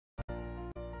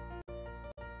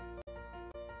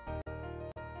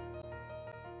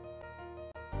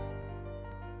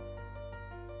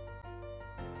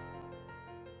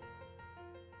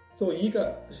So ಈಗ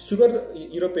sugar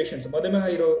ಇರೋ patients, ಮಧುಮೇಹ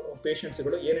ಇರೋ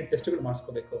ಪೇಷಂಟ್ಸ್ಗಳು ಏನೇನು ಟೆಸ್ಟ್ಗಳು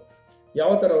ಮಾಡಿಸ್ಕೋಬೇಕು,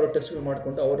 ಯಾವ ಥರ ಅವರು ಟೆಸ್ಟ್ಗಳು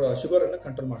ಮಾಡಿಕೊಂಡು ಅವರ ಶುಗರನ್ನು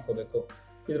ಕಂಟ್ರೋಲ್ ಮಾಡ್ಕೋಬೇಕು,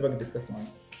 ಇದ್ರ ಬಗ್ಗೆ ಡಿಸ್ಕಸ್ ಮಾಡೋಣ.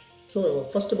 ಸೊ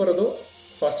ಫಸ್ಟ್ ಬರೋದು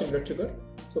fasting blood sugar.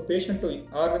 So patient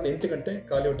 6 ರಿಂದ 8 ಗಂಟೆ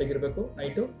ಖಾಲಿ ಹೊಟ್ಟೆಗಿರಬೇಕು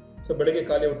ನೈಟು. ಸೊ ಬೆಳಗ್ಗೆ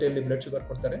ಖಾಲಿ ಹೊಟ್ಟೆಯಲ್ಲಿ ಬ್ಲಡ್ ಶುಗರ್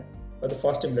ಕೊಡ್ತಾರೆ, ಅದು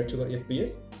fasting blood sugar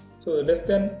FPS. So less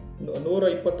than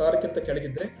 126ಕ್ಕಿಂತ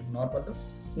ಕೆಳಗಿದ್ರೆ normal,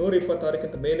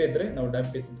 126ಕ್ಕಿಂತ ಮೇಲೆ ಇದ್ದರೆ ನಾವು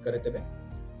ಡಯಾಬಿಟೀಸ್ ಅಂತ ಕರಿತೇವೆ.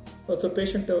 ಸೊ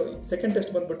ಪೇಷಂಟ್ ಸೆಕೆಂಡ್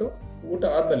ಟೆಸ್ಟ್ ಬಂದ್ಬಿಟ್ಟು ಊಟ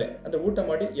ಆದಮೇಲೆ, ಅಂದರೆ ಊಟ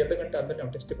ಮಾಡಿ 2 ಗಂಟೆ ಆದಮೇಲೆ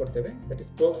ನಾವು ಟೆಸ್ಟ್ ಕೊಡ್ತೇವೆ, that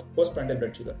is post pandal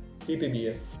blood sugar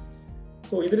PPBS.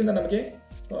 So ಇದರಿಂದ ನಮಗೆ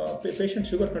ಪೇಷಂಟ್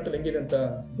ಶುಗರ್ ಕಂಟ್ರೋಲ್ ಹೆಂಗಿದೆ ಅಂತ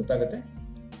ಗೊತ್ತಾಗುತ್ತೆ.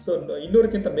 ಸೊ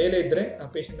 200ಕ್ಕಿಂತ ಮೇಲೆ ಇದ್ದರೆ ಆ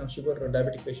ಪೇಷಂಟ್ ನಾವು ಶುಗರ್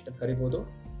ಡಯಾಬಿಟಿಕ್ ಪೇಷಂಟ್ ಅಂತ ಕರಿಬೋದು.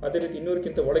 ಅದೇ ರೀತಿ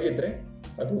 200ಕ್ಕಿಂತ ಒಳಗಿದ್ದರೆ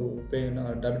ಅದು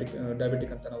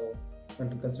ಡಯಾಬಿಟಿಕ್ ಅಂತ ನಾವು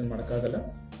ಕನ್ಸಿಡರ್ ಮಾಡೋಕ್ಕಾಗಲ್ಲ.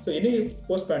 ಸೊ ಎನಿ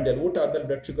ಪೋಸ್ಟ್ ಪ್ಯಾಂಡಲ್ ಊಟ ಆದಮೇಲೆ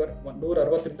ಬ್ಲಡ್ ಶುಗರ್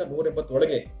 160 ರಿಂದ 180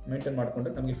 ಒಳಗೆ ಮೇಂಟೈನ್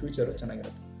ಮಾಡಿಕೊಂಡ್ರೆ ನಮಗೆ ಫ್ಯೂಚರ್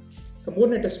ಚೆನ್ನಾಗಿರುತ್ತೆ. ಸೊ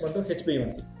 3ನೇ ಟೆಸ್ಟ್ ಬಂದು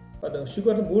HbA1c. ಅದು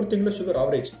ಶುಗರ್ 3 ತಿಂಗಳು ಶುಗರ್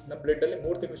ಆವರೇಜ್, ನಮ್ಮ ಬ್ಲಡ್ಡಲ್ಲಿ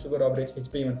 3 ತಿಂಗಳು ಶುಗರ್ ಆವರೇಜ್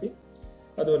HbA1c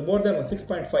ಅದು ಮೋರ್ ದ್ಯಾನ್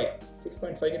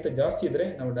 6.5ಗಿಂತ ಜಾಸ್ತಿ ಇದ್ದರೆ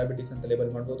ನಾವು ಡಯಾಬಿಟೀಸ್ ಅಂತ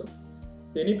ಲೇಬಲ್ ಮಾಡ್ಬೋದು.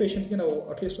 ಎನಿ ಪೇಷಂಟ್ಸ್ಗೆ ನಾವು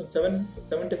ಅಟ್ಲೀಸ್ಟ್ ಒಂದು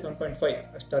 77.5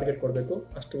 ಅಷ್ಟು ಟಾರ್ಗೆಟ್ ಕೊಡಬೇಕು.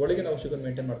 ಅಷ್ಟು ಒಳಗೆ ನಾವು ಶುಗರ್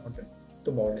ಮೇಂಟೈನ್ ಮಾಡಿಕೊಂಡ್ರೆ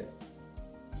ತುಂಬ ಒಳ್ಳೆಯದು.